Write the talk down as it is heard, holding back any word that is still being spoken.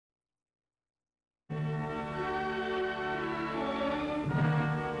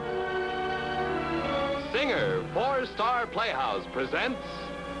Singer for Star Playhouse presents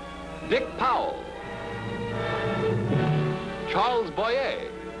Dick Powell, Charles Boyer,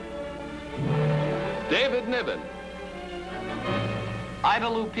 David Niven, Ida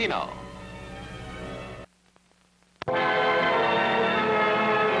Lupino.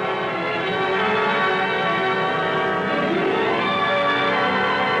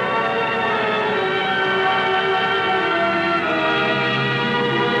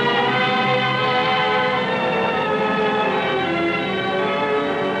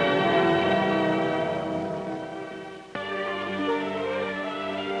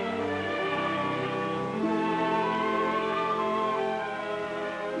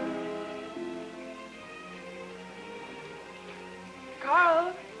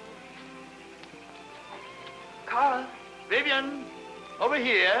 Vivian, over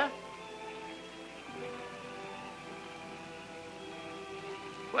here.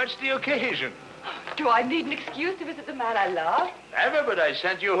 What's the occasion? Do I need an excuse to visit the man I love? Never, but I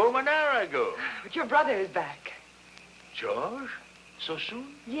sent you home an hour ago. But your brother is back. George? So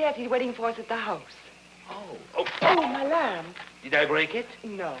soon? Yes, he's waiting for us at the house. Oh, Oh, my lamp. Did I break it?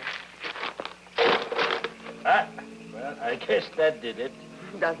 No. Well, I guess that did it.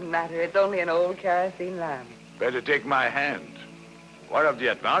 Doesn't matter. It's only an old kerosene lamp. Better take my hand. One of the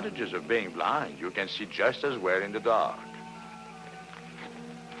advantages of being blind, you can see just as well in the dark.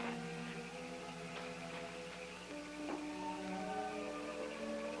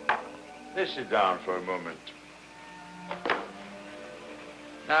 Let's sit down for a moment.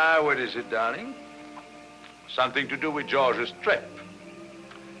 Now, what is it, darling? Something to do with George's trip.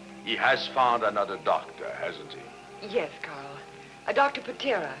 He has found another doctor, hasn't he? Yes, Carl. A Dr.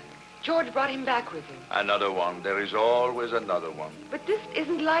 Patera. George brought him back with him. Another one. There is always another one. But this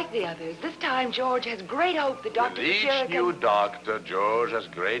isn't like the others. This time, George has great hope that Dr. With each Patera new can... doctor, George has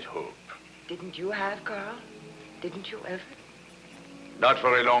great hope. Didn't you have, Carl? Didn't you ever? Not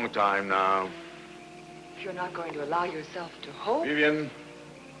for a long time now. If you're not going to allow yourself to hope... Vivian,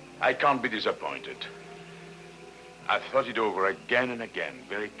 I can't be disappointed. I've thought it over again and again,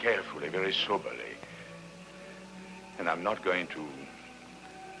 very carefully, very soberly. And I'm not going to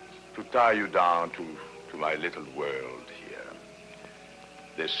tie you down to my little world here.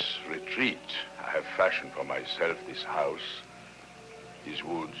 This retreat I have fashioned for myself, this house, these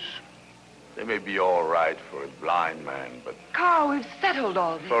woods, they may be all right for a blind man, but... Carl, we've settled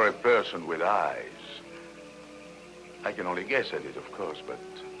all this. For a person with eyes. I can only guess at it, of course, but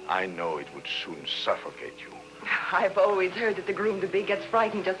I know it would soon suffocate you. I've always heard that the groom-to-be gets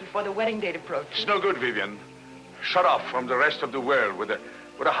frightened just before the wedding date approaches. It's no good, Vivian. Shut off from the rest of the world with a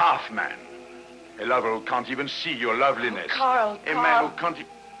half-man. A lover who can't even see your loveliness. Oh, Carl, A man who can't...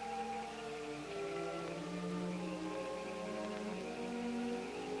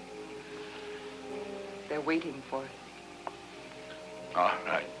 They're waiting for us. All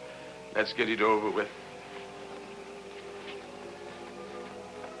right. Let's get it over with.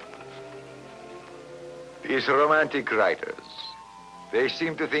 These romantic writers, they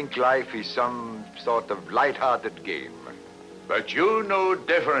seem to think life is some sort of light-hearted game. But you know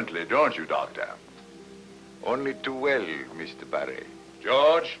differently, don't you, Doctor? Only too well, Mr. Barry.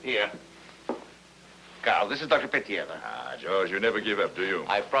 George? Here. Carl, this is Dr. Patera. Ah, George, you never give up, do you?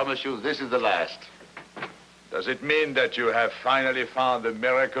 I promise you this is the last. Does it mean that you have finally found the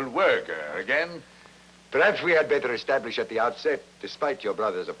miracle worker again? Perhaps we had better establish at the outset, despite your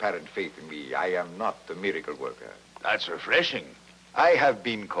brother's apparent faith in me, I am not the miracle worker. That's refreshing. I have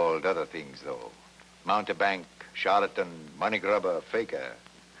been called other things, though. Mountebank, charlatan, money grubber, faker.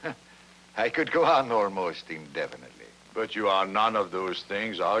 I could go on almost indefinitely. But you are none of those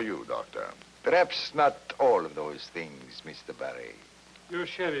things, are you, Doctor? Perhaps not all of those things, Mr. Barry. Your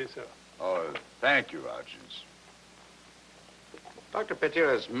sherry, sir. Oh, thank you, Archins. Dr.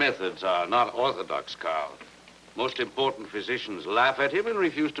 Patera's methods are not orthodox, Carl. Most important physicians laugh at him and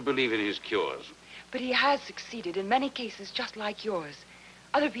refuse to believe in his cures. But he has succeeded in many cases just like yours.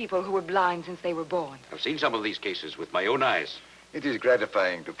 Other people who were blind since they were born. I've seen some of these cases with my own eyes. It is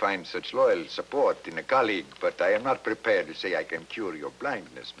gratifying to find such loyal support in a colleague, but I am not prepared to say I can cure your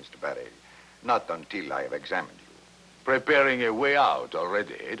blindness, Mr. Barry. Not until I have examined you. Preparing a way out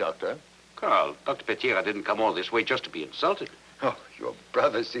already, eh, Doctor? Carl, Dr. Patera didn't come all this way just to be insulted. Oh, your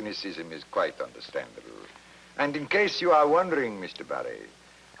brother's cynicism is quite understandable. And in case you are wondering, Mr. Barry,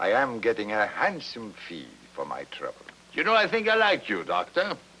 I am getting a handsome fee for my trouble. You know, I think I like you,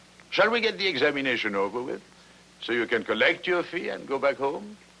 Doctor. Shall we get the examination over with? So you can collect your fee and go back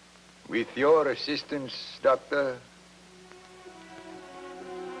home? With your assistance, Doctor,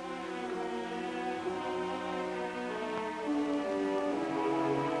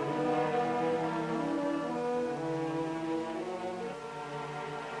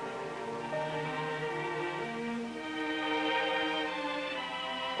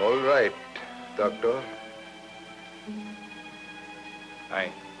 All right, Doctor.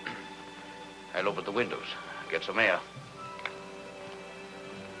 I'll open the windows, get some air.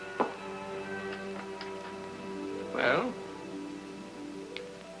 Well,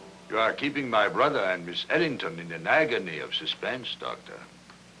 you are keeping my brother and Miss Ellington in an agony of suspense, Doctor.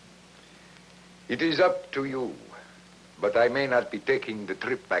 It is up to you, but I may not be taking the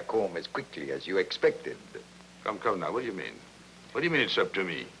trip back home as quickly as you expected. Come now, what do you mean? What do you mean it's up to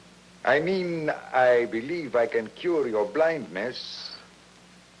me? I mean, I believe I can cure your blindness.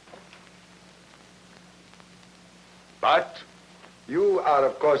 But You are,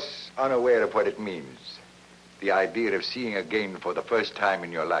 of course, unaware of what it means. The idea of seeing again for the first time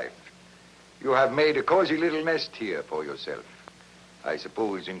in your life. You have made a cozy little nest here for yourself. I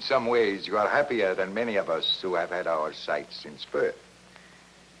suppose in some ways you are happier than many of us who have had our sight since birth.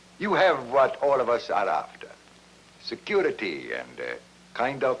 You have what all of us are after. Security and a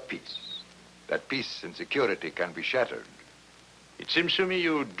kind of peace. That peace and security can be shattered. it seems to me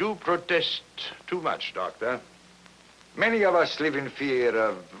you do protest too much, Doctor. Many of us live in fear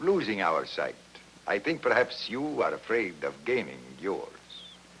of losing our sight. I think perhaps you are afraid of gaining yours.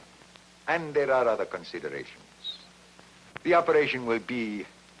 And there are other considerations. The operation will be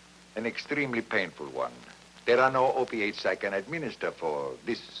an extremely painful one. There are no opiates I can administer for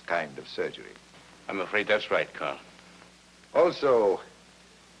this kind of surgery. I'm afraid that's right, Carl. Also,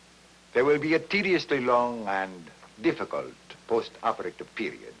 there will be a tediously long and difficult post-operative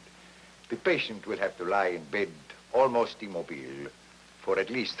period. The patient will have to lie in bed almost immobile for at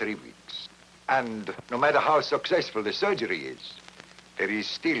least 3 weeks. And no matter how successful the surgery is, there is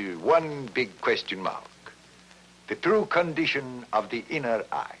still one big question mark. The true condition of the inner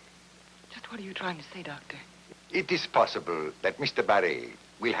eye. Just what are you trying to say, Doctor? It is possible that Mr. Barry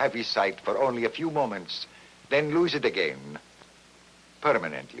will have his sight for only a few moments, then lose it again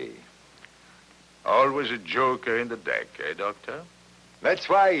permanently. Always a joker in the deck, eh, Doctor? That's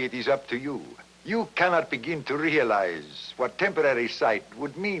why it is up to you. You cannot begin to realize what temporary sight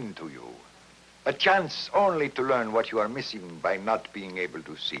would mean to you. A chance only to learn what you are missing by not being able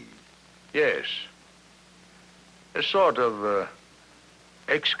to see. Yes. A sort of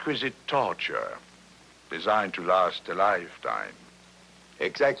exquisite torture designed to last a lifetime.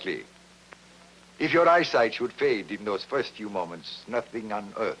 Exactly. If your eyesight should fade in those first few moments, nothing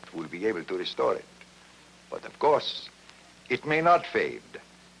on earth will be able to restore it. But of course, it may not fade.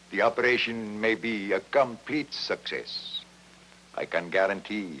 The operation may be a complete success. I can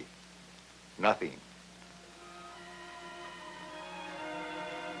guarantee nothing.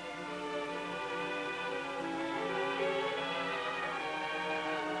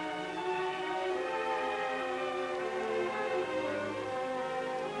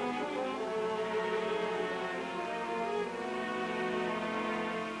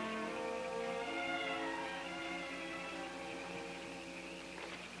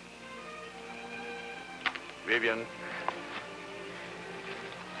 Vivian,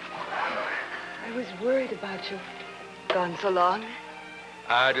 I was worried about you. Gone so long.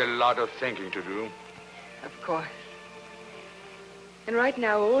 I had a lot of thinking to do. Of course. And right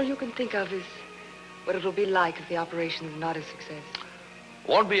now, all you can think of is what it'll be like if the operation's not a success.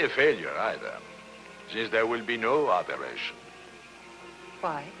 Won't be a failure either, since there will be no operation.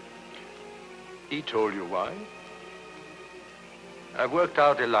 Why? He told you why? I've worked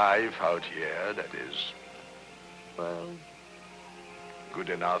out a life out here that is, well, good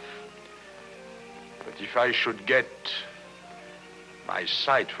enough. But if I should get my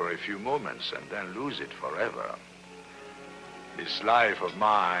sight for a few moments and then lose it forever, this life of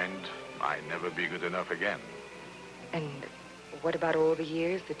mine might never be good enough again. And what about all the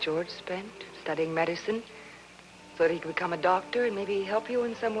years that George spent studying medicine so that he could become a doctor and maybe help you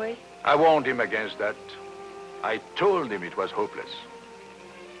in some way? I warned him against that. I told him it was hopeless.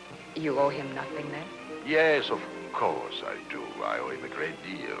 You owe him nothing then? Yes, of course I do. I owe him a great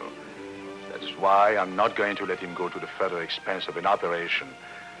deal. That is why I'm not going to let him go to the further expense of an operation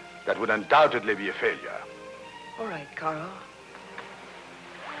that would undoubtedly be a failure. All right, Carl.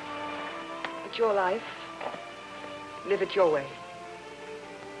 It's your life. Live it your way.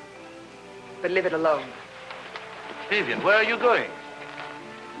 But live it alone. Vivian, where are you going?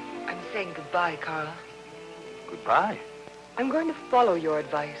 I'm saying goodbye, Carl. Goodbye. I'm going to follow your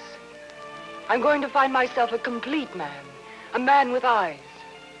advice. I'm going to find myself a complete man. A man with eyes.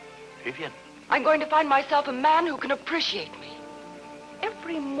 Vivian. I'm going to find myself a man who can appreciate me.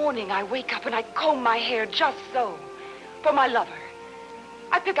 Every morning I wake up and I comb my hair just so. For my lover.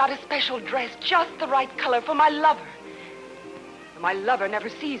 I pick out a special dress, just the right color for my lover. And my lover never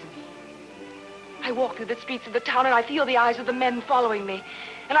sees me. I walk through the streets of the town and I feel the eyes of the men following me.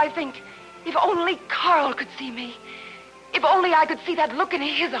 And I think, if only Carl could see me. If only I could see that look in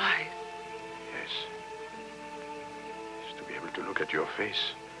his eyes. Yes. Just to be able to look at your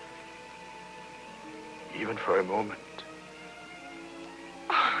face. Even for a moment.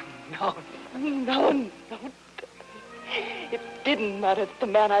 Oh, no. It didn't matter that the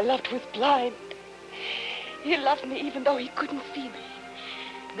man I loved was blind. He loved me even though he couldn't see me.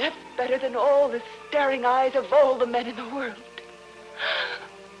 That's better than all the staring eyes of all the men in the world.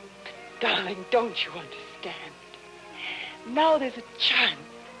 But, darling, don't you understand? Now there's a chance.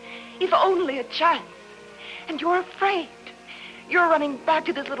 If only a chance. And you're afraid. You're running back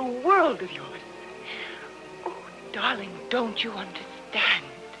to this little world of yours. Oh, darling, don't you understand?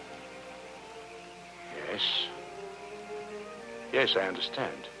 Yes. Yes, I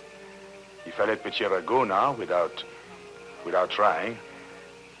understand. If I let Petiera go now without trying,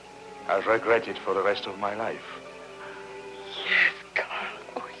 I'll regret it for the rest of my life. Yes, Carl.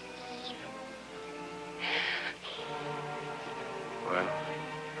 Oh, yes. Well,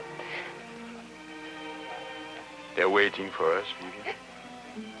 they're waiting for us, Vivian.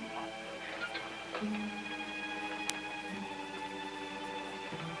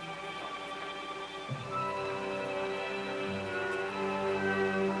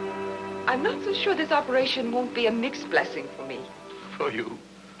 I'm not so sure this operation won't be a mixed blessing for me. For you?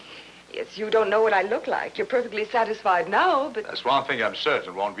 Yes, you don't know what I look like. You're perfectly satisfied now, but... That's one thing I'm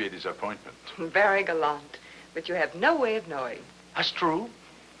certain won't be a disappointment. Very gallant. But you have no way of knowing. That's true.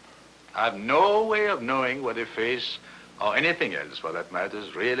 I've no way of knowing what a face, or anything else for that matter,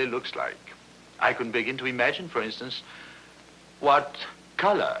 really looks like. I couldn't begin to imagine, for instance, what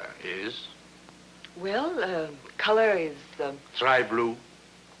color is. Well, color is... Try blue.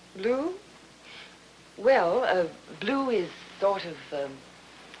 Blue? Well, blue is sort of...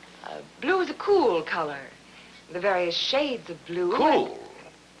 blue is a cool color. The various shades of blue... Cool?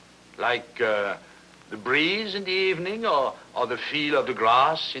 Like the breeze in the evening, or the feel of the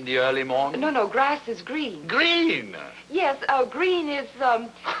grass in the early morning? No, grass is green. Green? Yes, green is...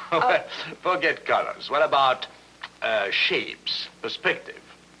 Well, forget colors. What about shapes, perspective?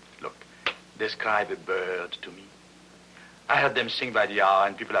 Look, describe a bird to me. I heard them sing by the hour,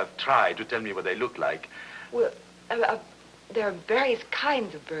 and people have tried to tell me what they look like. Well, there are various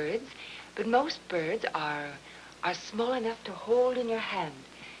kinds of birds, but most birds are small enough to hold in your hand.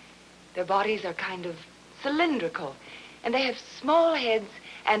 Their bodies are kind of cylindrical, and they have small heads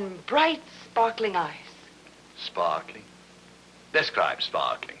and bright, sparkling eyes. Sparkling? Describe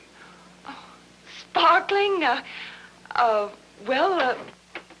sparkling. Oh, sparkling? Well...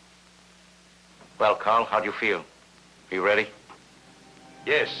 Well, Carl, how do you feel? Are you ready?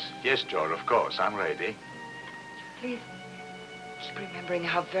 Yes, George, of course, I'm ready. Please, keep remembering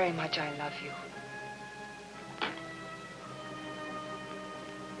how very much I love you.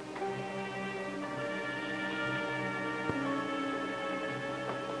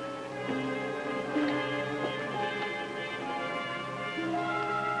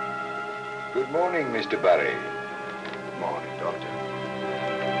 Good morning, Mr. Barry. Good morning, Doctor.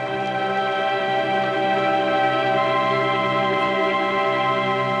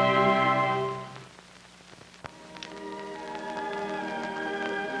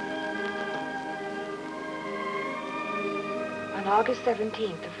 On August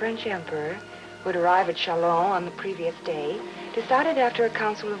 17th, the French emperor, who had arrived at Chalon on the previous day, decided after a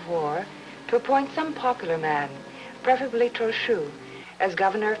council of war to appoint some popular man, preferably Trochu, as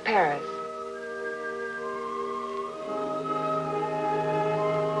governor of Paris.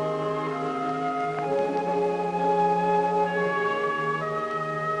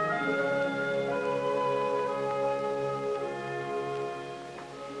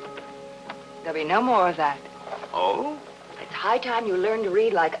 There'll be no more of that. Oh? It's high time you learn to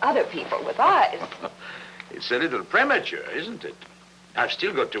read like other people with eyes. It's a little premature, isn't it? I've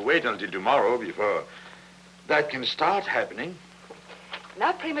still got to wait until tomorrow before that can start happening.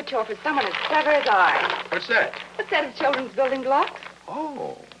 Not premature for someone as clever as I. What's that? A set of children's building blocks.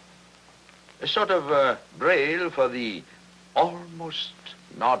 Oh. A sort of braille for the almost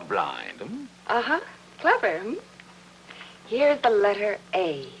not blind, hmm? Uh-huh. Clever, hmm? Here's the letter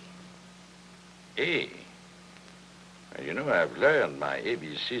A. A. Well, you know, I've learned my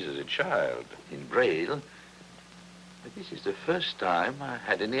ABCs as a child in braille. But this is the first time I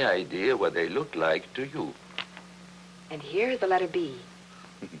had any idea what they looked like to you. And here's the letter B.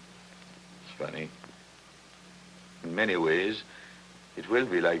 It's funny. In many ways, it will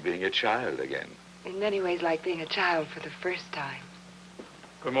be like being a child again. In many ways, like being a child for the first time.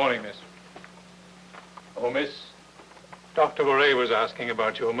 Good morning, miss. Oh, miss, Dr. Moray was asking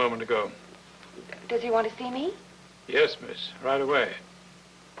about you a moment ago. Does he want to see me? Yes, miss. Right away.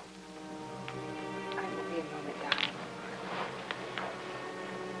 I will be a moment, darling.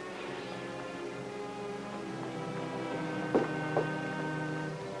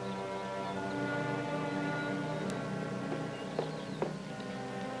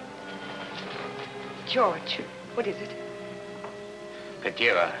 George, what is it?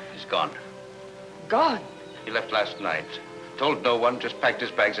 Petiera is gone. Gone. He left last night. Told no one, just packed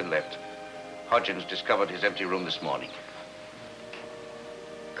his bags and left. Hodgins discovered his empty room this morning.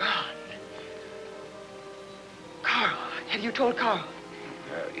 Gone. Carl, have you told Carl?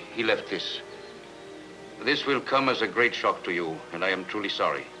 He left this. This will come as a great shock to you, and I am truly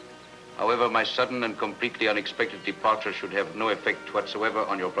sorry. However, my sudden and completely unexpected departure should have no effect whatsoever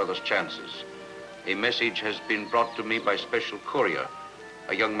on your brother's chances. A message has been brought to me by special courier.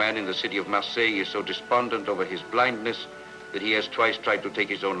 A young man in the city of Marseille is so despondent over his blindness that he has twice tried to take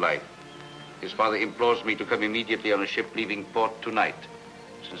his own life. His father implores me to come immediately on a ship leaving port tonight.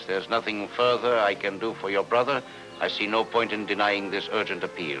 Since there's nothing further I can do for your brother, I see no point in denying this urgent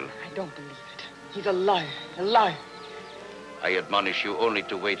appeal. I don't believe it. He's a liar, a liar. I admonish you only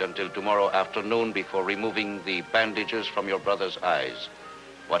to wait until tomorrow afternoon before removing the bandages from your brother's eyes.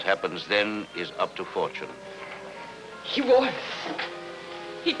 What happens then is up to fortune. He was.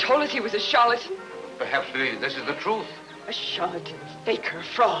 He told us he was a charlatan. Perhaps this is the truth. A charlatan, a faker, a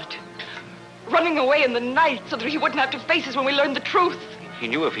fraud. Running away in the night so that he wouldn't have to face us when we learned the truth. He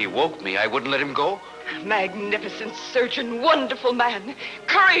knew if he woke me, I wouldn't let him go. Magnificent surgeon, wonderful man.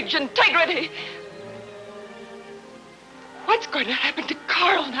 Courage, integrity. What's going to happen to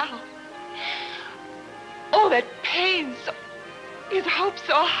Carl now? Oh, that pain, his hope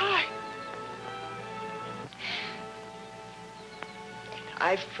so high.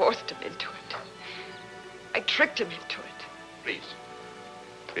 I forced him into it. I tricked him into it. Please,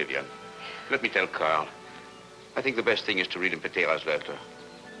 Vivian, let me tell Carl. I think the best thing is to read him Petiera's letter.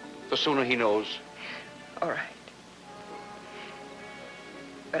 The sooner he knows. All right.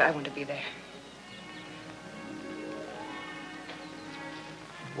 But I want to be there.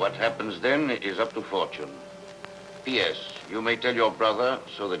 What happens then is up to fortune. P.S. You may tell your brother,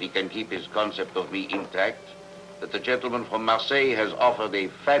 so that he can keep his concept of me intact, that the gentleman from Marseille has offered a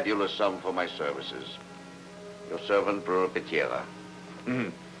fabulous sum for my services. Your servant, Brewer Petiera.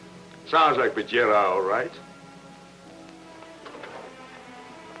 Sounds like Petiera, all right.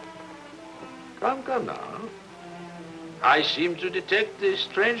 Come now. I seem to detect a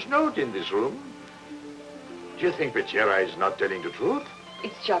strange note in this room. Do you think Petiera is not telling the truth?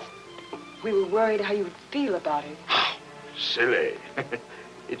 It's just, we were worried how you would feel about it. Silly.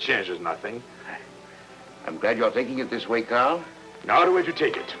 It changes nothing. I'm glad you're taking it this way, Carl. Now the way to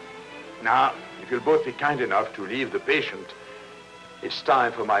take it. Now, if you'll both be kind enough to leave the patient, it's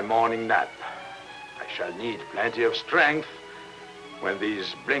time for my morning nap. I shall need plenty of strength when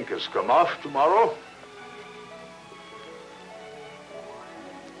these blinkers come off tomorrow.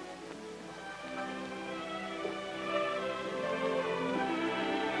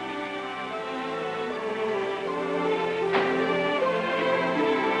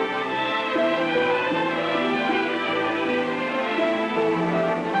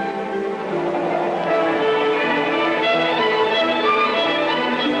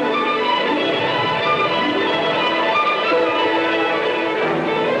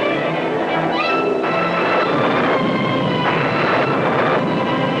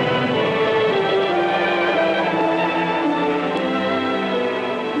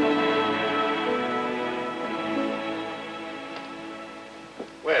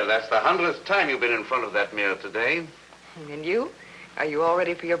 The 100th time you've been in front of that mirror today. And you? Are you all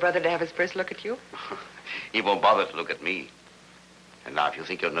ready for your brother to have his first look at you? He won't bother to look at me. And now, if you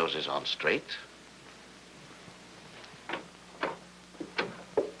think your nose is on straight.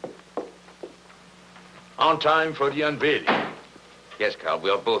 On time for the unveiling. Yes, Carl, we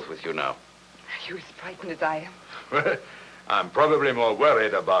are both with you now. Are you as frightened as I am? Well, I'm probably more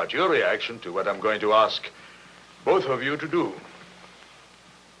worried about your reaction to what I'm going to ask both of you to do.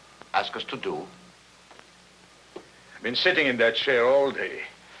 Ask us to do? I've been sitting in that chair all day,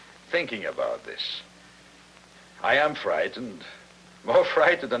 thinking about this. I am frightened, more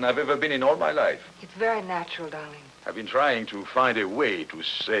frightened than I've ever been in all my life. It's very natural, darling. I've been trying to find a way to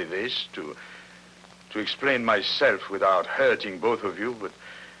say this, to explain myself without hurting both of you, but,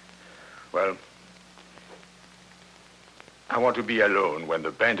 well, I want to be alone when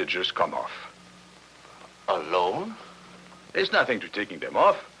the bandages come off. Alone? There's nothing to taking them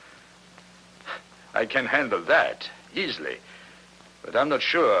off. I can handle that easily, but I'm not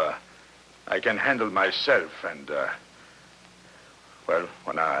sure I can handle myself, and, well,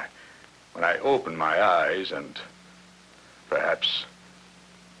 when When I open my eyes and perhaps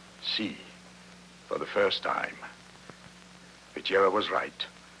see for the first time, Vichera was right.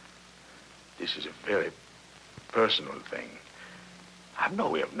 This is a very personal thing. I have no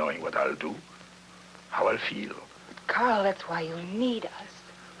way of knowing what I'll do, how I'll feel. But Carl, that's why you need us.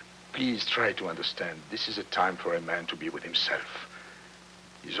 Please try to understand. This is a time for a man to be with himself.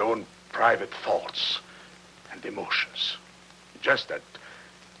 His own private thoughts and emotions. Just that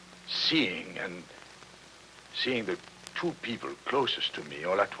seeing the two people closest to me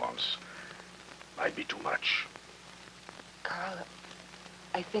all at once might be too much. Carl,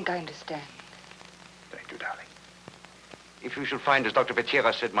 I think I understand. Thank you, darling. If you should find, as Dr.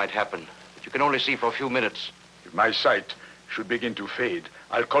 Vichera said might happen, that you can only see for a few minutes. If my sight should begin to fade,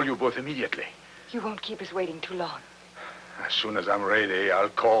 I'll call you both immediately. You won't keep us waiting too long. As soon as I'm ready, I'll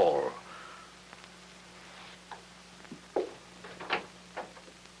call.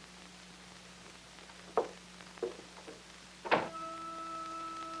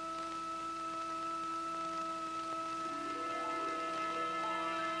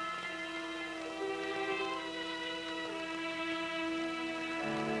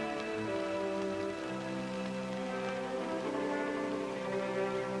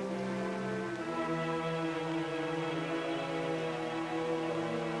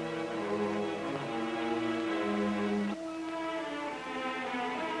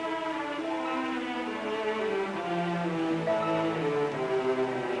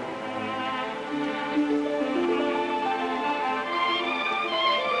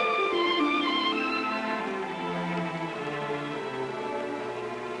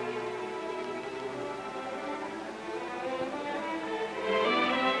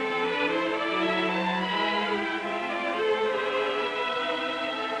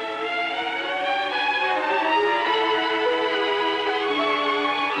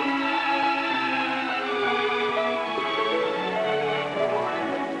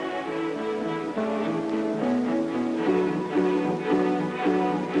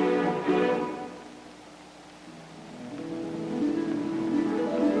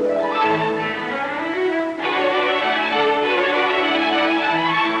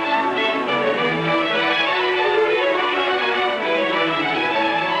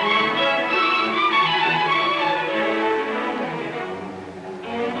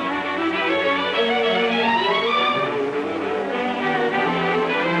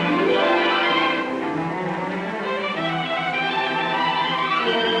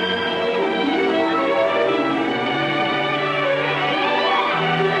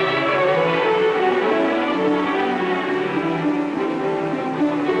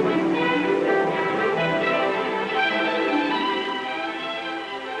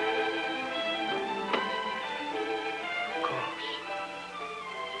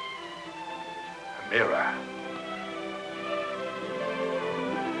 Mirror.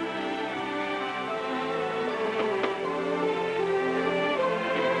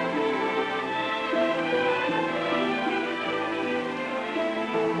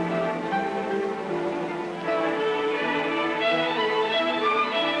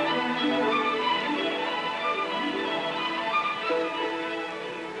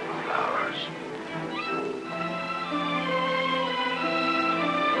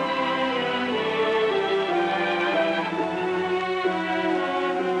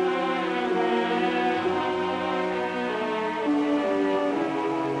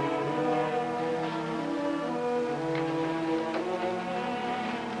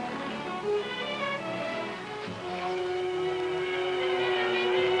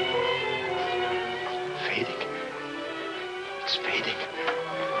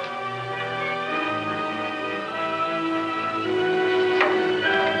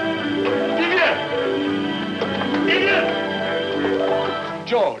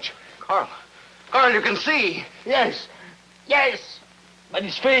 George. Carl. Carl, you can see. Yes. Yes. But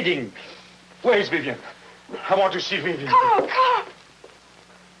it's fading. Where is Vivian? I want to see Vivian. Carl, Carl!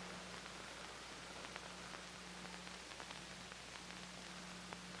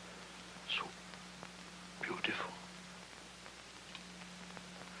 So beautiful.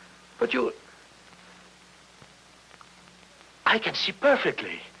 But you... I can see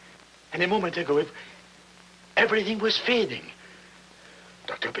perfectly. And a moment ago, if everything was fading.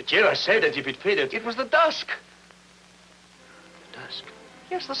 Dr. Petera said that if it faded, it was the dusk. Dusk.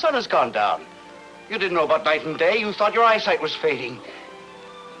 Yes, the sun has gone down. You didn't know about night and day. You thought your eyesight was fading.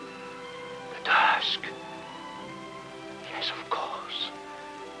 The dusk. Yes, of course.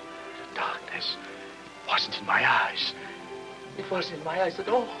 The darkness wasn't in my eyes. It wasn't in my eyes at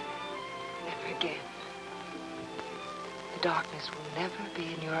all. Never again. The darkness will never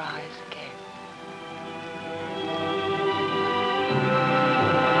be in your eyes again.